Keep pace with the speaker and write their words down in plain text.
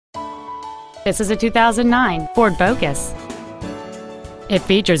This is a 2009 Ford Focus. It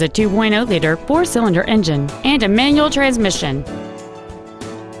features a 2.0-liter four-cylinder engine and a manual transmission.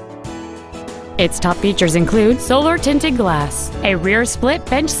 Its top features include solar tinted glass, a rear split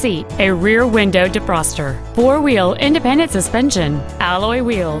bench seat, a rear window defroster, four-wheel independent suspension, alloy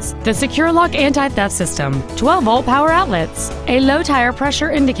wheels, the Secure Lock anti-theft system, 12-volt power outlets, a low tire pressure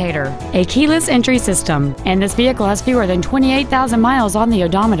indicator, a keyless entry system, and this vehicle has fewer than 28,000 miles on the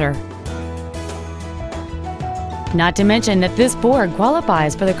odometer. Not to mention that this Ford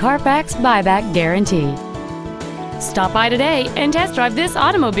qualifies for the Carfax buyback guarantee. Stop by today and test drive this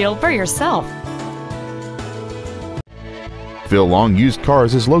automobile for yourself. Phil Long Used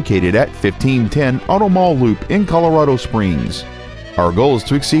Cars is located at 1510 Auto Mall Loop in Colorado Springs. Our goal is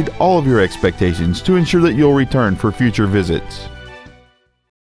to exceed all of your expectations to ensure that you'll return for future visits.